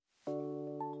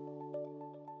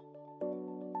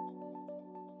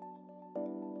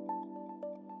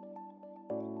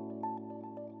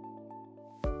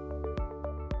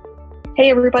Hey,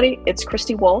 everybody, it's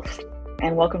Christy Wolf,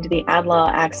 and welcome to the Ad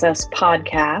Law Access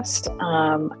podcast.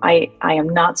 I am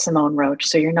not Simone Roach,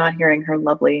 so you're not hearing her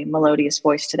lovely, melodious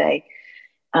voice today.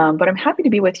 But I'm happy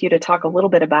to be with you to talk a little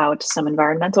bit about some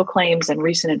environmental claims and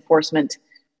recent enforcement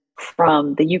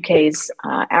from the UK's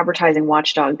advertising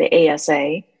watchdog, the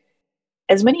ASA.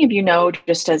 As many of you know,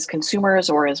 just as consumers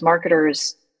or as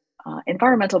marketers,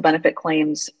 environmental benefit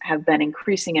claims have been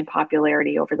increasing in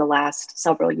popularity over the last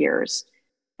several years.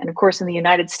 And of course, in the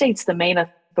United States, the main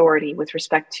authority with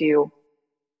respect to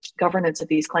governance of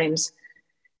these claims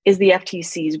is the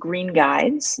FTC's Green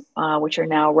Guides, which are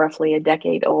now roughly a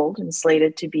decade old and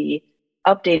slated to be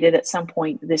updated at some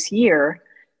point this year.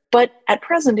 But at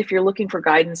present, if you're looking for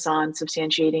guidance on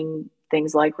substantiating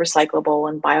things like recyclable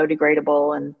and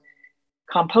biodegradable and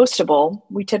compostable,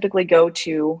 we typically go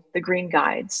to the Green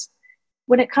Guides.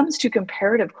 When it comes to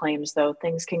comparative claims, though,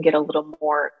 things can get a little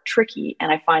more tricky,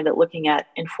 and I find that looking at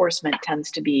enforcement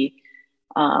tends to be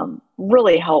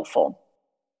really helpful.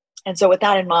 And so with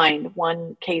that in mind,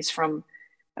 one case from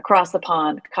across the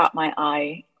pond caught my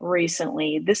eye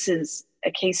recently. This is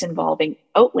a case involving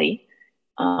Oatly,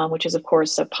 which is, of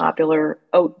course, a popular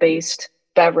oat-based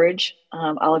beverage.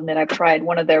 I'll admit I've tried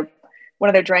one of their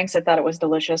drinks. I thought it was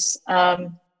delicious.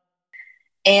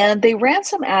 And they ran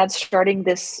some ads starting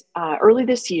early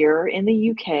this year in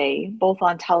the UK, both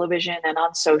on television and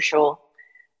on social,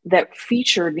 that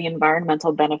featured the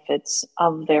environmental benefits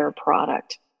of their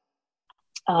product.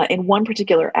 In one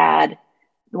particular ad,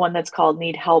 the one that's called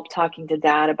 "Need Help Talking to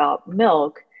Dad About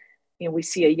Milk," we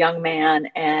see a young man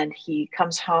and he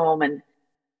comes home and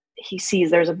he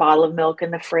sees there's a bottle of milk in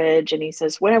the fridge and he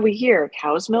says, "What have we here?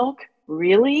 Cow's milk?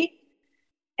 Really?"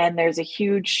 And there's a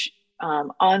huge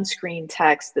on-screen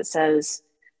text that says,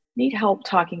 "Need help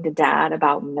talking to Dad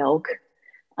about milk."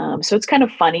 So it's kind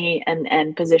of funny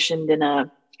and positioned in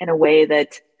a way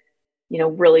that,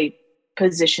 really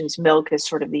positions milk as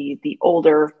sort of the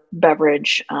older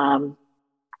beverage. And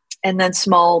then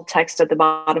small text at the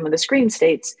bottom of the screen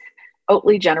states,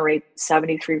 Oatly generates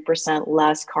 73%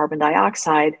 less carbon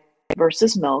dioxide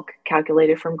versus milk,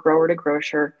 calculated from grower to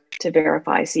grocer. To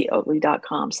verify, see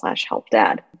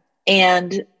oatly.com/helpdad.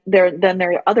 And there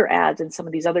are other ads, and some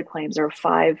of these other claims. There are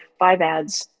five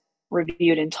ads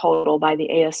reviewed in total by the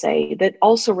ASA that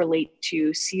also relate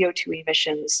to CO2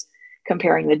 emissions,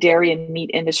 comparing the dairy and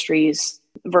meat industries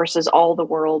versus all the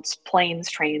world's planes,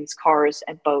 trains, cars,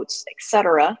 and boats,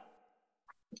 etc.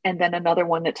 And then another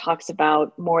one that talks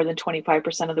about more than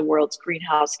 25% of the world's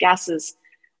greenhouse gases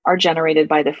are generated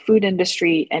by the food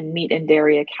industry, and meat and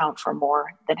dairy account for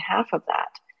more than half of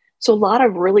that. So a lot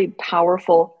of really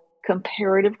powerful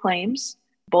comparative claims,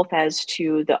 both as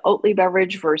to the Oatly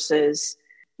beverage versus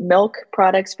milk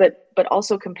products, but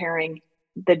also comparing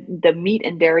the meat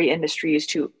and dairy industries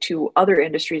to other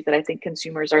industries that I think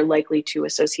consumers are likely to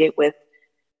associate with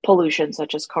pollution,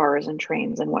 such as cars and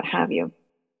trains and what have you.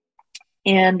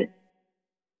 And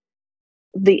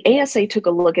the ASA took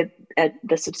a look at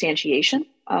the substantiation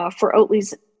for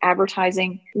Oatly's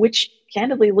advertising, which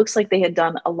candidly looks like they had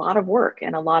done a lot of work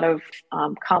and a lot of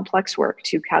complex work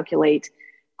to calculate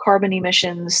carbon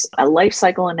emissions, life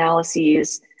cycle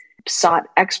analyses, sought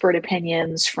expert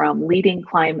opinions from a leading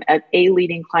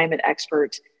climate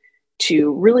expert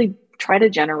to really try to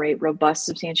generate robust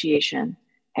substantiation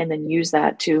and then use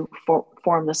that to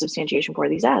form the substantiation for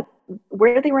these ads.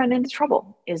 Where they run into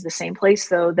trouble is the same place,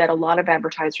 though, that a lot of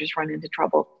advertisers run into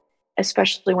trouble,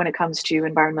 especially when it comes to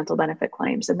environmental benefit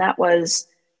claims. And that was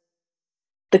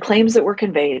the claims that were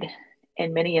conveyed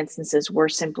in many instances were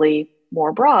simply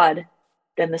more broad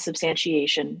than the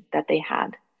substantiation that they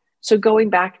had. So going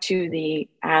back to the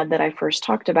ad that I first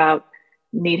talked about,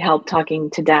 "Need help talking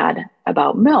to Dad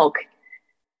about milk,"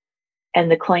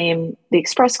 and the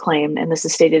express claim, and this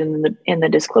is stated in the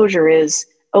disclosure, is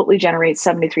Oatly generates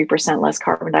 73% less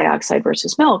carbon dioxide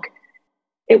versus milk.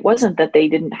 It wasn't that they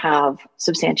didn't have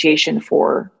substantiation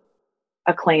for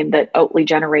a claim that Oatly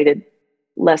generated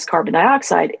less carbon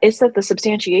dioxide. It's that the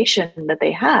substantiation that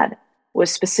they had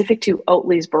was specific to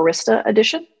Oatly's Barista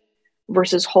edition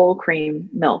versus whole cream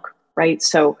milk, right?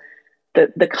 So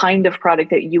the kind of product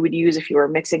that you would use if you were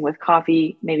mixing with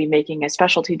coffee, maybe making a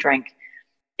specialty drink,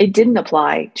 it didn't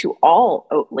apply to all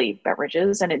Oatly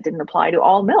beverages, and it didn't apply to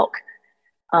all milk.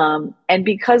 And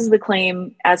because the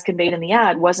claim, as conveyed in the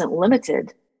ad, wasn't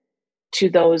limited to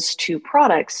those two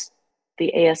products,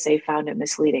 the ASA found it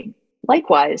misleading.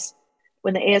 Likewise,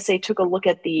 when the ASA took a look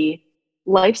at the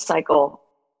life cycle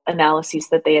analyses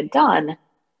that they had done,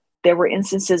 there were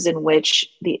instances in which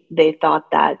they thought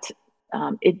that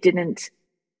the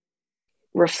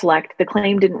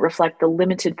claim didn't reflect the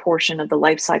limited portion of the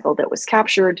life cycle that was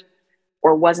captured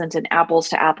or wasn't an apples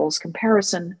to apples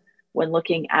comparison when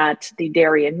looking at the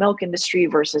dairy and milk industry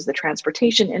versus the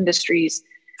transportation industries.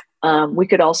 We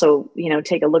could also,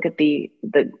 take a look at the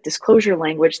disclosure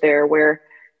language there where,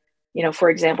 for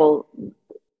example,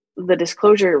 the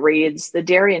disclosure reads, the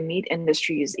dairy and meat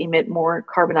industries emit more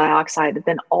carbon dioxide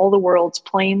than all the world's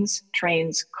planes,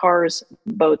 trains, cars,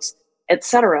 boats,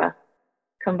 etc.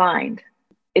 combined.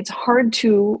 It's hard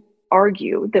to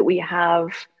argue that we have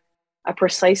a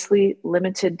precisely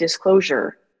limited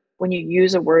disclosure when you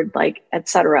use a word like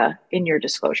etc. in your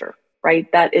disclosure, right?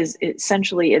 That is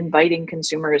essentially inviting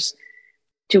consumers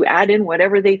to add in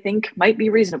whatever they think might be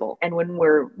reasonable. And when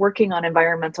we're working on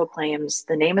environmental claims,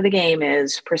 the name of the game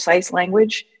is precise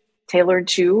language tailored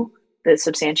to the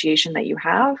substantiation that you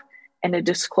have and a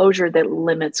disclosure that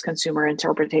limits consumer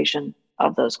interpretation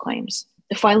of those claims.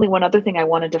 Finally, one other thing I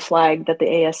wanted to flag that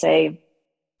the ASA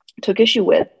took issue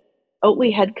with,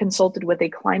 Oatly had consulted with a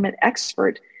climate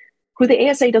expert who the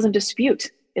ASA doesn't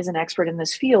dispute is an expert in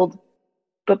this field,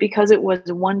 but because it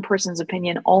was one person's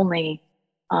opinion only,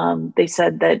 they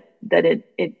said that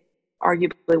it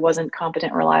arguably wasn't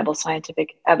competent, reliable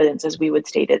scientific evidence as we would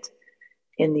state it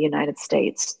in the United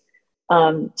States.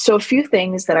 So a few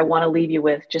things that I want to leave you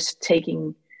with, just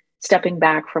stepping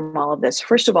back from all of this.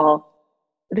 First of all,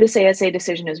 this ASA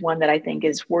decision is one that I think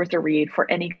is worth a read for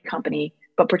any company,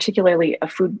 but particularly a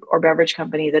food or beverage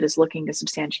company that is looking to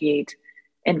substantiate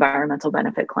environmental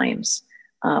benefit claims,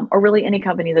 or really any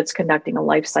company that's conducting a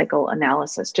life cycle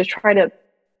analysis to try to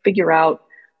figure out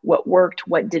what worked,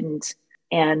 what didn't,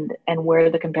 and where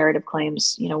the comparative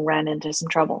claims, ran into some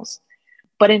troubles.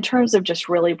 But in terms of just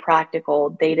really practical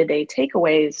day-to-day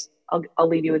takeaways, I'll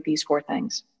leave you with these 4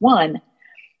 things. 1,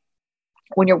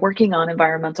 when you're working on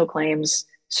environmental claims,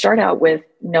 start out with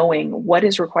knowing what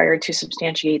is required to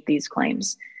substantiate these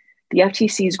claims. The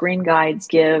FTC's green guides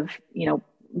give,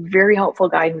 very helpful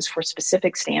guidance for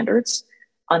specific standards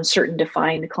on certain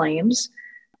defined claims.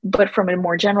 But from a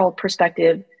more general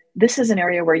perspective, this is an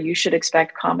area where you should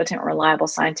expect competent, reliable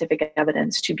scientific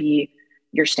evidence to be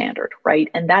your standard, right?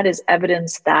 And that is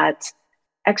evidence that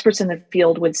experts in the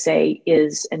field would say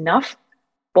is enough,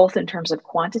 both in terms of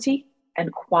quantity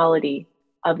and quality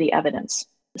of the evidence.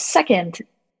 Second,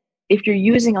 if you're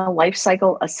using a life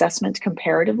cycle assessment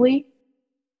comparatively,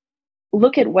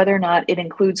 look at whether or not it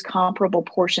includes comparable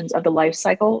portions of the life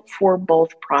cycle for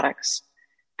both products.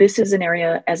 This is an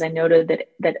area, as I noted,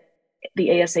 that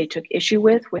the ASA took issue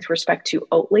with respect to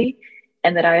Oatly,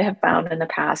 and that I have found in the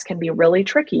past can be really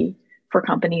tricky for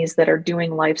companies that are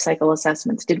doing life cycle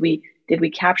assessments. Did we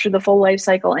capture the full life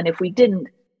cycle? And if we didn't,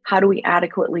 how do we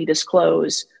adequately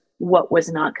disclose what was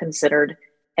not considered?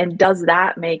 And does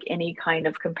that make any kind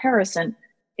of comparison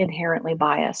inherently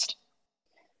biased?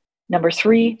 Number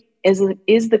 3,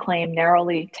 is the claim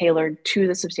narrowly tailored to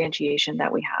the substantiation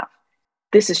that we have?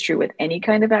 This is true with any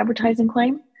kind of advertising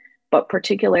claim, but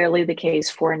particularly the case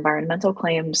for environmental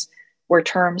claims where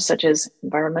terms such as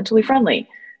environmentally friendly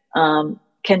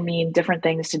can mean different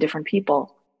things to different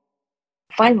people.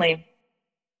 Finally,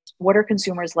 what are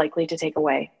consumers likely to take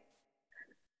away?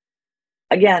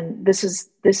 Again, this is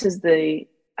the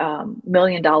 $1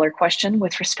 million question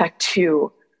with respect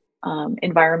to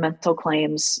environmental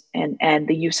claims and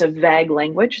the use of vague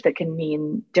language that can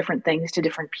mean different things to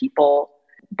different people,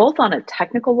 both on a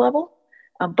technical level,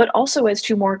 but also as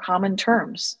to more common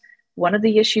terms. One of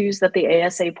the issues that the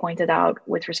ASA pointed out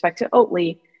with respect to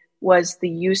Oatly was the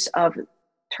use of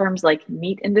terms like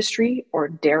meat industry or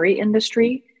dairy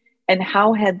industry, and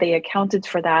how had they accounted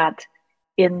for that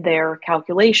in their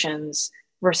calculations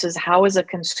versus how is a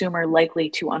consumer likely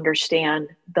to understand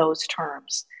those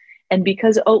terms. And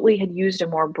because Oatly had used a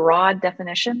more broad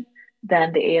definition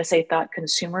than the ASA thought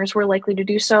consumers were likely to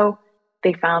do so,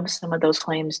 they found some of those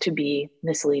claims to be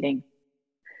misleading.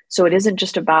 So it isn't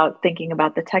just about thinking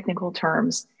about the technical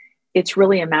terms. It's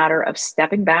really a matter of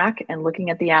stepping back and looking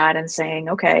at the ad and saying,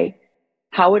 okay,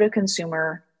 how would a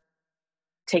consumer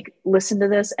listen to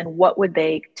this, and what would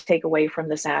they take away from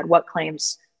this ad? What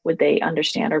claims would they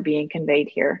understand are being conveyed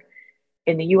here?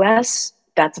 In the US,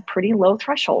 that's a pretty low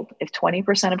threshold. If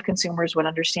 20% of consumers would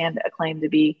understand a claim to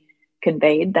be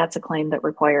conveyed, that's a claim that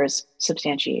requires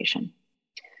substantiation.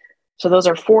 So those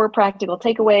are 4 practical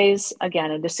takeaways.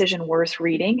 Again, a decision worth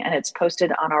reading, and it's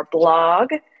posted on our blog,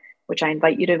 which I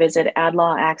invite you to visit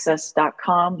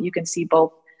adlawaccess.com. You can see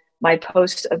both my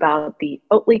post about the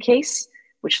Oatly case,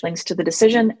 which links to the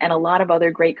decision, and a lot of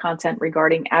other great content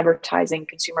regarding advertising,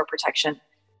 consumer protection,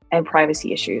 and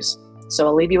privacy issues. So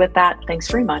I'll leave you with that. Thanks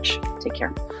very much. Take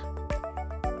care.